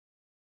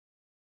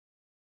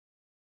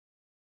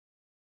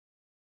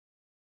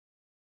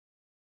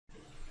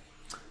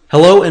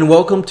Hello and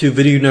welcome to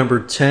video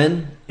number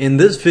 10. In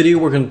this video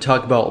we're going to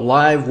talk about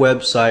Live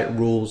Website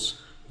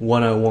Rules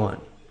 101.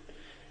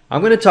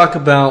 I'm going to talk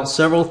about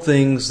several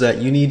things that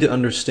you need to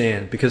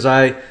understand because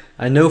I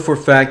know for a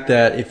fact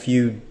that if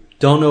you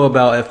don't know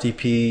about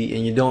FTP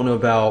and you don't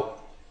know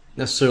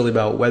necessarily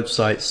about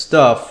website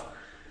stuff,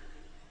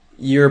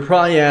 you're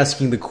probably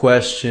asking the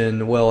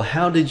question, well,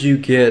 how did you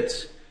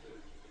get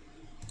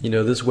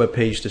this web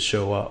page to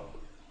show up?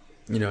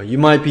 You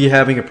might be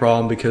having a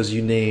problem because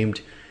you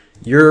named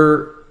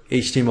your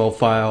HTML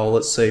file,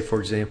 let's say for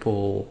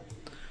example,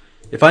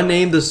 if I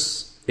name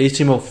this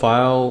HTML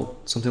file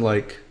something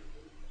like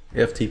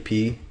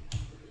FTP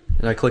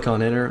and I click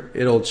on enter,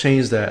 it'll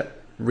change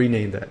that,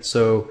 rename that.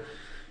 So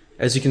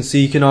as you can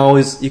see, you can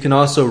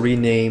also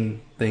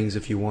rename things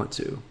if you want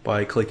to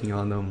by clicking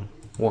on them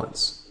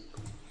once.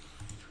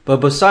 But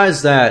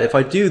besides that, if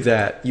I do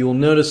that, you will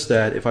notice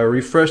that if I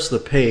refresh the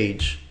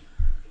page,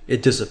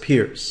 it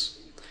disappears.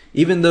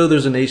 Even though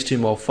there's an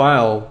HTML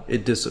file,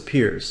 it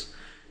disappears.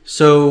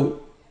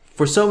 So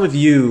for some of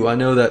you, I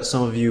know that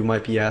some of you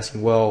might be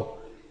asking, well,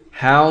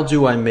 how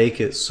do I make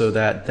it so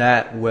that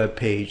that web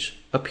page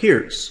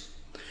appears?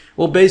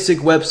 Well, basic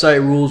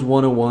website rules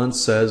 101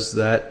 says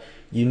that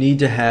you need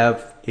to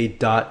have a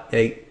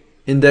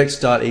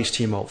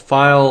index.html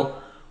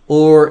file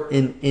or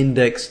an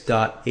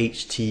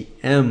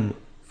index.htm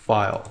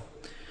file.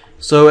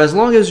 So as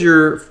long as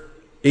your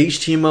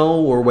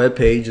HTML or web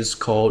page is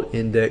called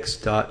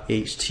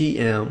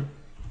index.htm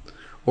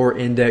or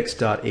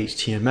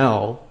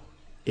index.html,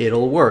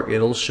 it'll work,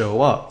 it'll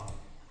show up.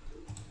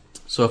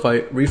 So if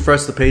I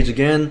refresh the page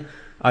again,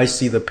 I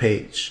see the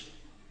page.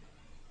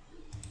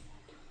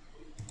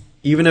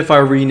 Even if I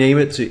rename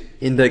it to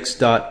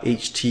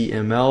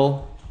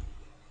index.html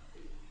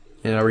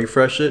and I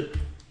refresh it,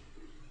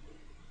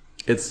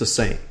 it's the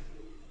same.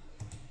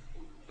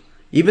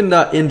 Even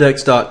the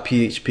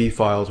index.php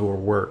files will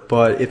work,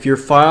 but if your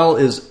file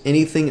is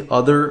anything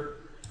other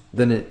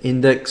than an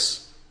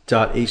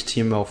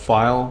index.html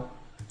file,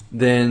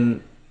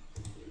 then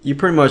you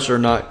pretty much are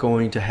not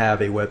going to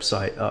have a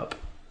website up.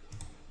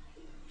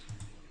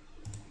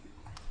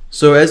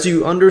 So as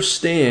you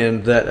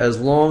understand that as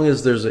long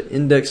as there's an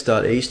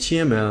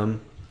index.html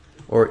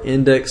or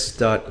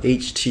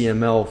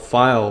index.html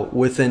file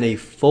within a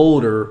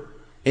folder,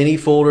 any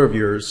folder of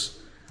yours,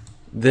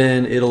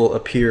 then it'll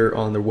appear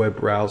on the web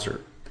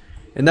browser.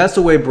 And that's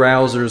the way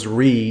browsers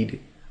read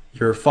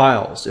your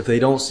files. If they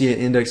don't see an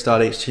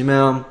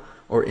index.html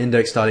or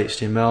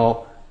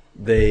index.html,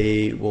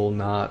 they will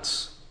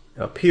not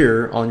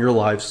appear on your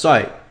live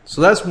site.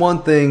 So that's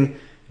one thing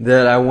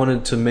that I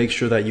wanted to make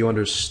sure that you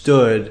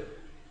understood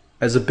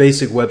as a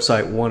basic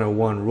website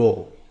 101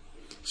 rule.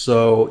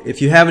 So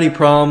if you have any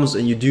problems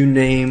and you do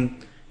name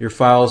your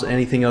files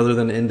anything other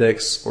than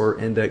index or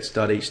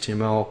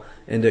index.html,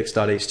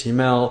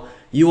 index.html,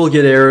 you will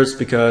get errors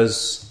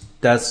because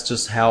that's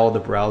just how the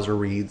browser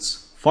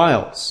reads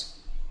files.